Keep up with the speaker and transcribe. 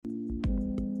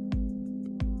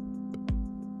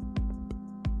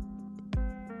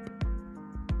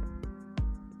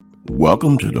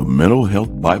Welcome to the Mental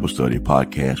Health Bible Study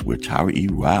Podcast with Tyra E.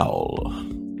 Rowell.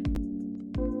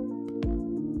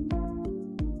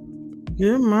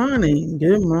 Good morning.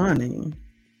 Good morning.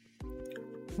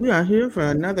 We are here for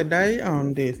another day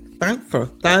on this Thankful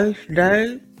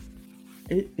Thursday.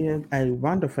 It is a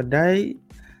wonderful day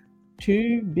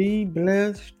to be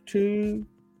blessed, to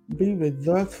be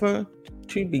resourceful,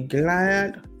 to be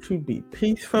glad, to be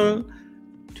peaceful,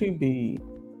 to be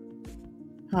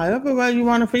however way you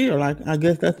want to feel. Like, I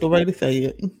guess that's the way to say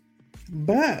it.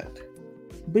 But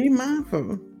be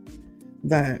mindful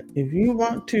that if you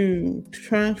want to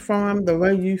transform the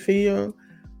way you feel,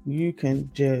 you can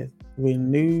just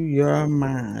renew your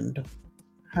mind.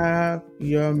 Have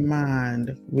your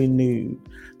mind renewed.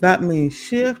 That means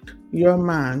shift your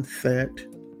mindset.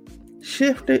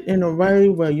 Shift it in a way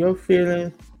where your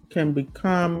feelings can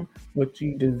become what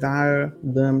you desire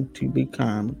them to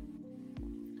become.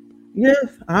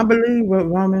 Yes, I believe what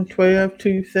Romans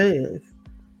 12:2 says,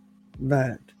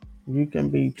 that you can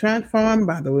be transformed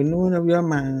by the renewing of your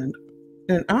mind.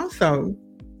 And also,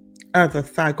 as a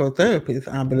psychotherapist,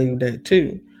 I believe that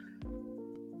too.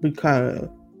 Because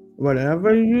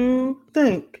whatever you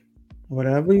think,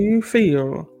 whatever you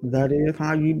feel, that is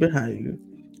how you behave.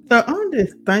 So on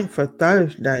this Thankful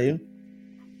Thursday,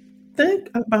 think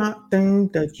about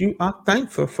things that you are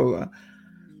thankful for.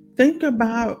 Think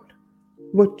about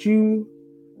what you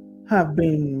have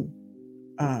been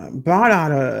brought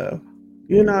out of,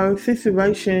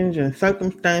 situations and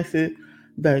circumstances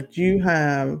that you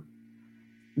have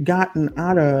gotten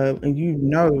out of, and you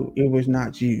know it was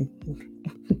not you.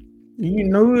 You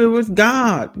know it was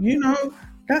God.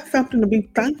 That's something to be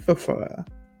thankful for.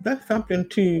 That's something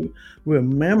to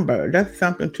remember. That's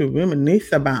something to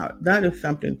reminisce about. That is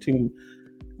something to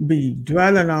be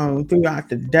dwelling on throughout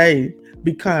the day,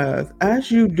 because as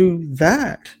you do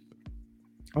that,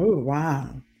 oh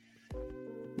wow,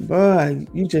 boy,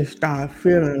 you just start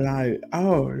feeling like,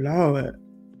 oh Lord,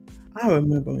 I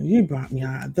remember when you brought me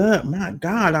out of that. My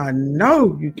God, I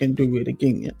know you can do it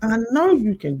again. I know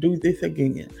you can do this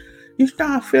again. You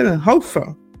start feeling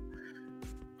hopeful.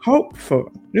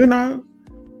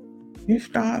 You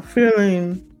start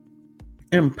feeling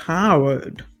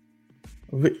empowered,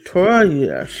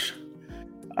 victorious.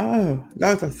 Oh,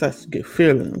 those are such good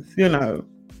feelings. That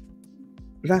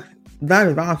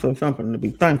is also something to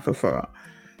be thankful for.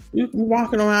 You can be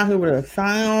walking around here with a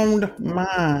sound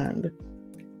mind,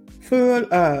 full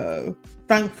of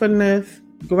thankfulness,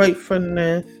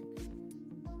 gratefulness,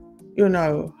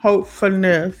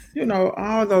 hopefulness,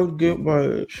 all those good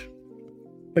words.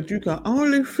 But you can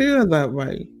only feel that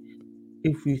way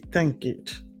if you think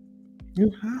it. You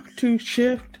have to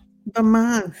shift the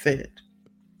mindset.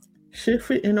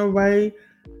 Shift it in a way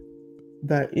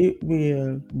that it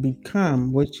will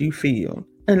become what you feel.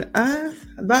 And as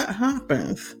that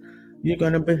happens, you're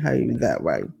going to behave that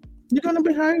way.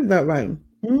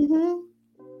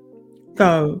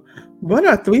 So, what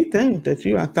are 3 things that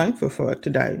you are thankful for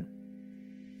today?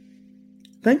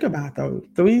 Think about those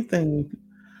 3 things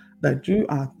that you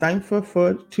are thankful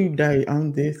for today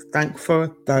on this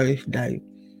Thankful Thursday.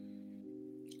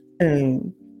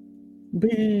 And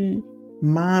be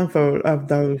mindful of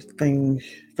those things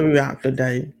throughout the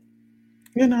day.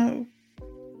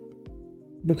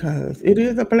 Because it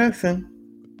is a blessing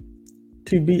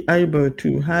to be able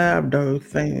to have those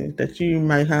things that you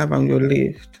may have on your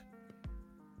list.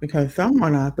 Because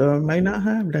someone out there may not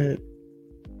have that.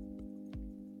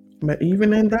 But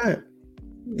even in that,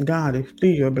 God is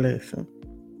still blessing.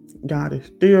 God is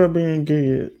still being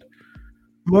good.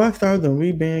 More so than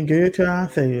we being good to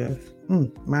ourselves.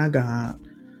 My God.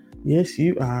 Yes,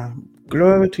 you are.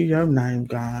 Glory to your name,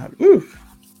 God. Oof.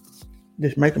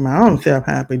 Just making my own self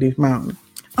happy this morning.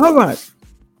 All right.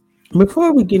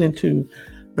 Before we get into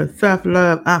the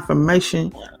self-love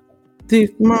affirmation this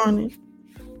morning,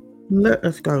 let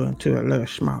us go into a little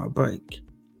small break.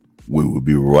 We will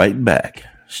be right back.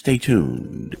 Stay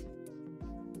tuned.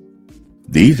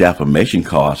 These affirmation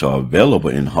cards are available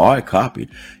in hard copy.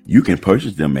 You can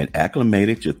purchase them at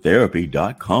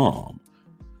acclimatedtotherapy.com.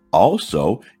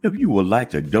 Also, if you would like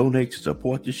to donate to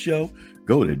support the show,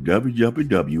 go to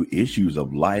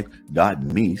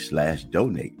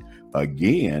www.issuesoflife.me/donate.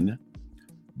 Again,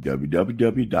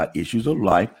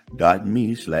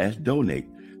 www.issuesoflife.me/donate.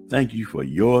 Thank you for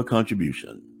your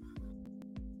contribution.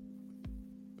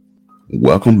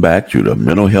 Welcome back to the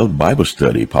Mental Health Bible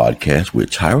Study Podcast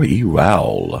with Tyra E.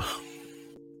 Rowell.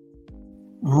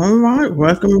 All right,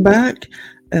 welcome back.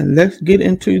 And let's get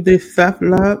into this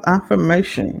self-love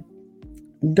affirmation.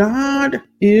 God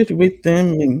is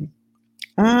within me.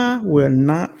 I will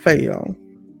not fail.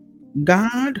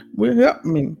 God will help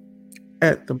me.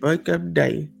 at the break of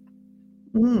day.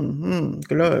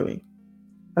 Glory.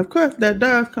 Of course, that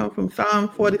does come from Psalm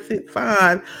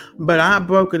 46:5, but I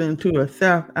broke it into a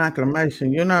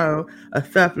self-acclamation, a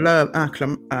self-love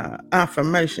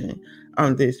affirmation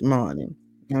on this morning.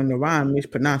 I don't know why I'm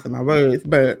mispronouncing my words,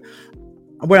 but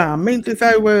what I meant to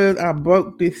say was I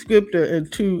broke this scripture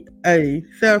into a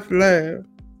self-love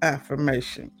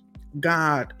affirmation.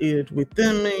 God is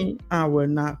within me. I will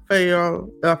not fail.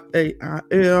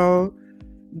 Fail.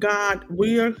 God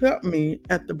will help me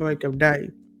at the break of day.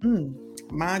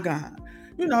 My God.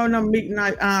 In the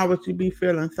midnight hours, you be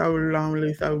feeling so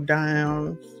lonely, so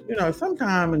down.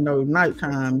 Sometime in those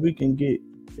nighttime, it can be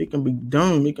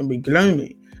doomed, it can be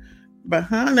gloomy. But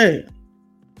honey,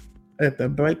 at the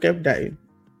break of day,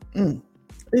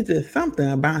 it's just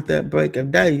something about that break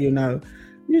of day,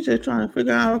 You're just trying to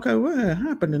figure out, okay, what had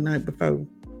happened the night before?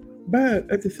 But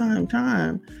at the same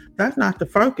time, that's not the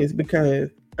focus, because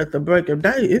at the break of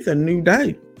day, it's a new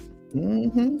day.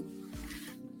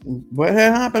 What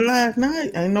had happened last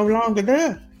night ain't no longer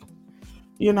there.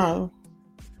 We ain't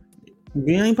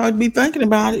supposed to be thinking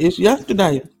about it. It's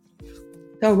yesterday.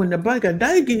 So when the break of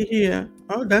day get here,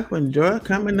 that's when joy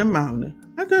come in the morning.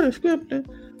 I got a scripture.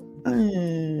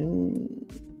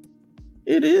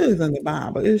 It is in the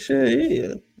Bible. It sure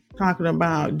is. Talking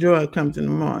about joy comes in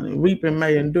the morning. Weeping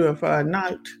may endure for a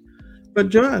night, but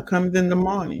joy comes in the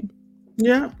morning.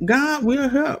 Yeah, God will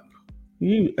help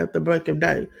you at the break of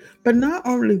day. But not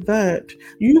only that,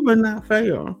 you will not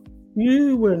fail.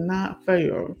 You will not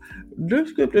fail. This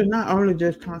scripture is not only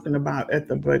just talking about at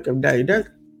the break of day. That's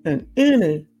in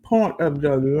any point of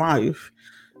your life,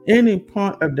 any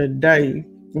point of the day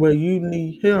where you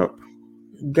need help.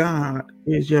 God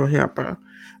is your helper.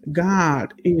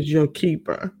 God is your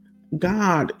keeper.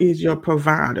 God is your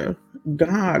provider.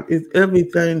 God is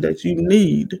everything that you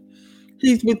need.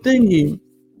 He's within you.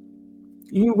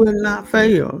 You will not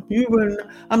fail. You will not,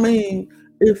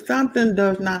 if something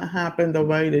does not happen the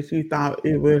way that you thought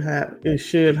it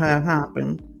should have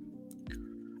happened,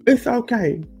 it's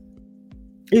okay.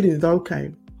 It is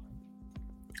okay.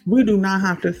 We do not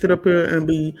have to sit up here and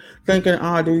be thinking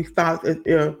all these thoughts as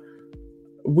if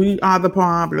we are the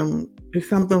problem. There's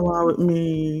something wrong with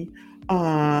me.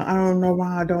 I don't know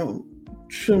why I don't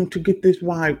seem to get this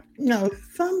right.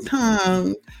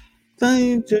 Sometimes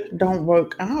things just don't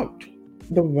work out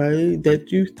the way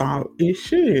that you thought it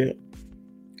should.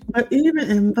 But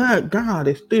even in that, God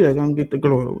is still going to get the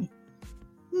glory.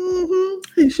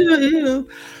 He sure is.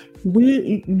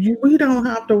 We don't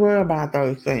have to worry about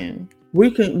those things.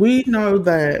 We know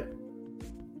that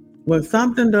when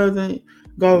something doesn't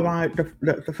go right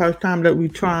the first time that we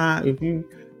try, if you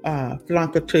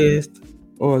flunk a test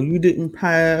or you didn't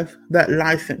pass that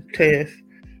license test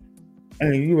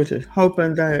and you were just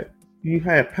hoping that you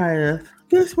had passed,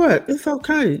 guess what? It's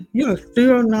okay. You're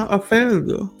still not a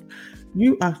failure.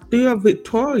 You are still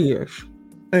victorious.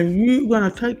 And you're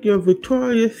going to take your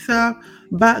victorious self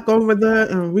back over there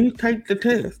and retake the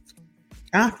test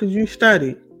after you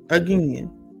study again.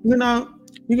 You're going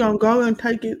to go and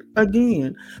take it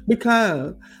again,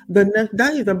 because the next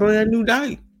day is a brand new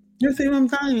day. You see what I'm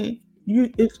saying?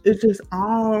 It just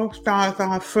all starts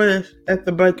off fresh at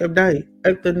the break of day,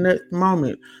 at the next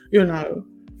moment.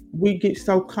 We get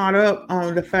so caught up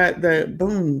on the fact that,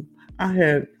 boom,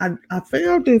 I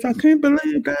failed this. I can't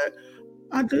believe that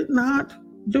I did not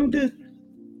do this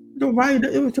the way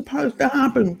that it was supposed to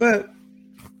happen. But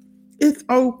it's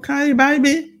okay,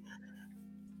 baby.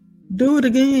 Do it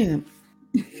again.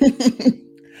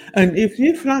 And if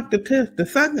you flunk the test the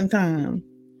second time,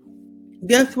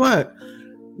 guess what?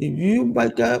 If you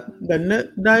wake up the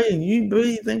next day and you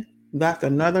breathing, that's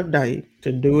another day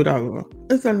to do it over.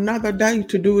 It's another day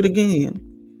to do it again.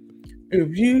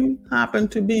 If you happen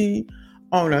to be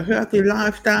on a healthy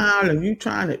lifestyle and you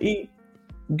trying to eat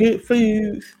good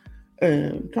foods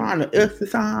and trying to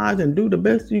exercise and do the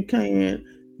best you can,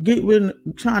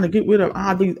 trying to get rid of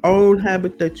all these old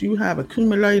habits that you have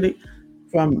accumulated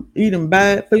from eating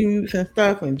bad foods and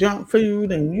stuff and junk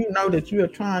food, and you know that you are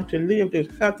trying to live this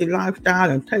healthy lifestyle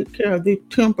and take care of this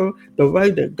temple the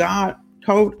way that God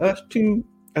told us to,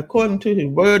 according to his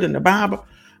word in the Bible,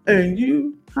 and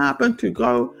you happen to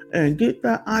go and get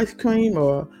that ice cream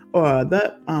or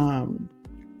that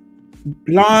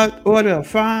large order of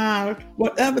fries,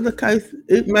 whatever the case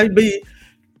it may be,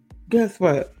 guess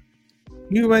what?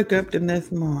 You wake up the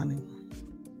next morning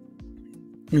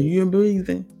and you're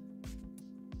breathing.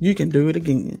 You can do it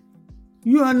again.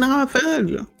 You are not a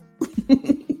failure.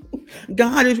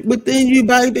 God is within you,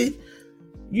 baby.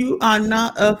 You are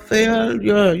not a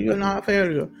failure. You're not a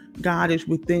failure. God is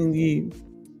within you.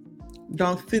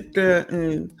 Don't sit there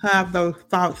and have those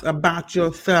thoughts about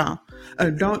yourself.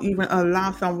 And don't even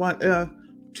allow someone else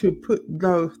to put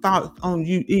those thoughts on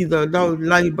you either, those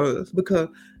labels, because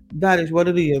that is what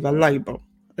it is, a label.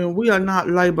 And we are not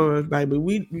laborers,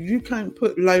 baby. You can't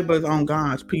put labels on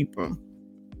God's people.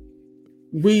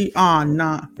 We are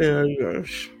not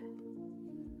failures.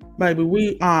 Baby,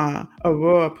 we are a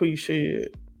royal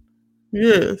priesthood.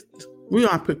 Yes, we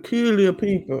are peculiar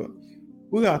people.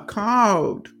 We are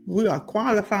called. We are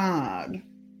qualified.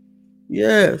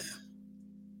 Yes.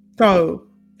 So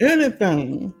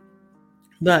anything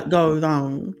that goes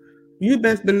on, you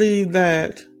best believe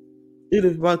that it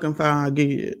is working for our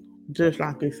good, just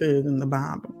like it says in the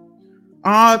Bible.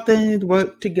 All things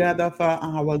work together for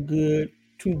our good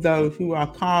to those who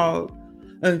are called,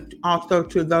 and also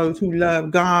to those who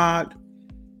love God.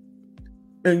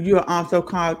 And you are also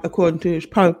called according to His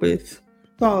purpose.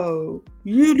 So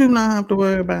you do not have to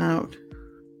worry about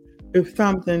if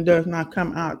something does not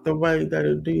come out the way that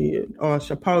it did, or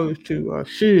supposed to, or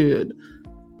should.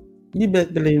 You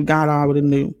best believe God already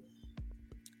knew.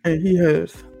 And He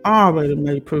has already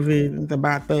made provisions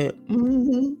about that.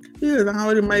 He has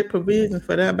already made provisions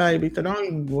for that, baby. So don't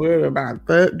even worry about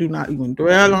that. Do not even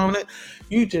dwell on it.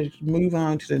 You just move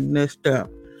on to the next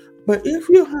step. But if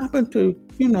you happen to,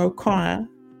 cry,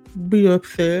 be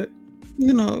upset,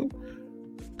 go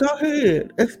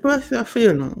ahead. Express your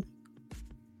feelings.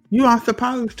 You are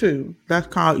supposed to. That's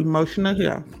called emotional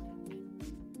health.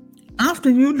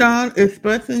 After you're done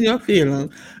expressing your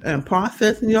feelings and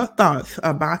processing your thoughts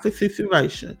about the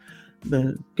situation,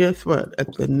 then guess what?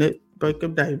 At the next break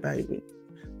of day, baby,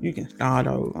 you can start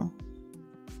over.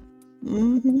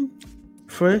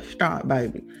 Fresh start,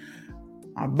 baby.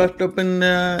 I bust up in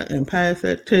there and pass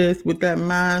that test with that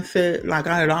mindset like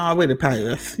I had already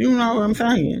passed. You know what I'm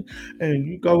saying? And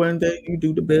you go in there, you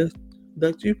do the best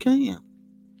that you can.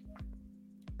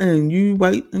 And you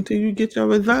wait until you get your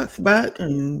results back.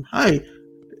 And hey,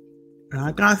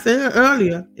 like I said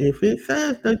earlier, if it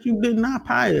says that you did not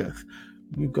pass,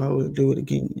 you go and do it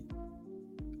again.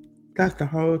 That's the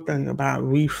whole thing about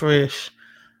refresh,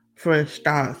 fresh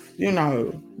starts.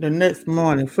 The next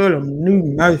morning full of new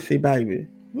mercy, baby.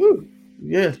 Woo.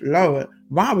 Yes, Lord.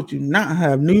 Why would you not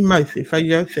have new mercy for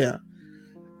yourself?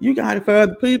 You got it for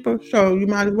other people, so you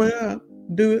might as well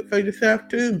do it for yourself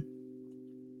too.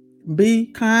 Be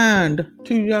kind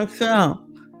to yourself.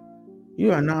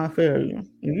 You are not a failure.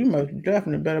 And you most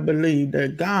definitely better believe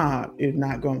that God is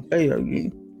not going to fail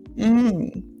you.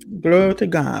 Glory to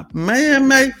God. Man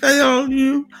may fail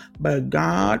you, but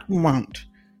God won't.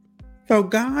 So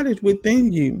God is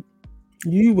within you.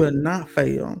 You will not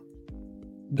fail.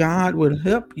 God will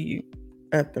help you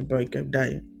at the break of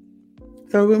day.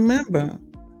 So remember,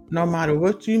 no matter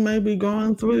what you may be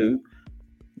going through,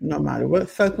 no matter what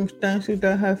circumstances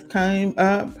that has came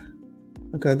up,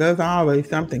 because there's always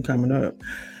something coming up,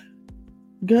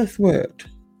 guess what?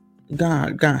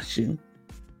 God got you.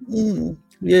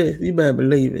 Yes, you better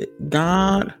believe it.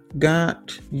 God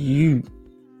got you.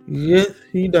 Yes,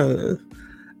 He does.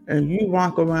 And you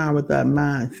walk around with that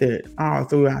mindset all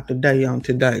throughout the day on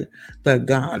today that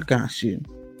God got you,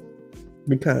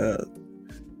 because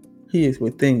He is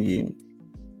within you.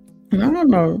 And I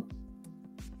know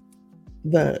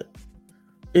that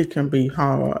it can be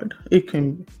hard. It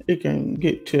can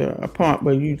get to a point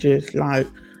where you just like,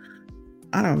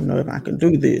 I don't know if I can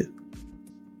do this.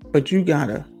 But you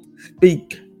gotta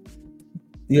speak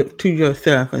to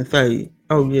yourself and say,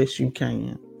 oh yes, you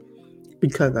can,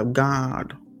 because of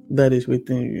God that is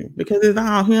within you. Because it's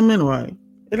all Him anyway.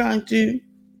 It ain't you.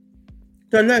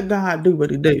 So let God do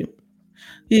what He do.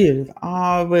 He has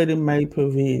already made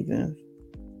provisions.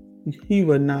 He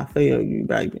will not fail you,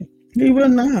 baby. He will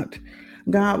not.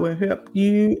 God will help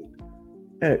you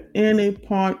at any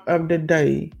point of the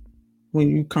day when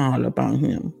you call upon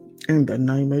Him. In the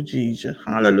name of Jesus.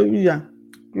 Hallelujah.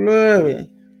 Glory.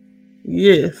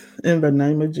 Yes, in the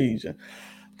name of Jesus.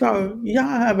 So y'all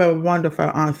have a wonderful,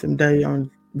 awesome day on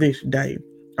this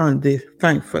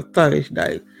Thankful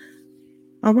Thursday.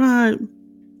 All right.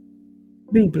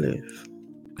 Be blessed.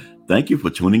 Thank you for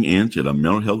tuning in to the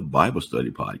Mental Health Bible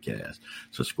Study Podcast.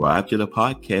 Subscribe to the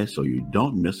podcast so you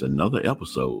don't miss another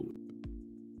episode.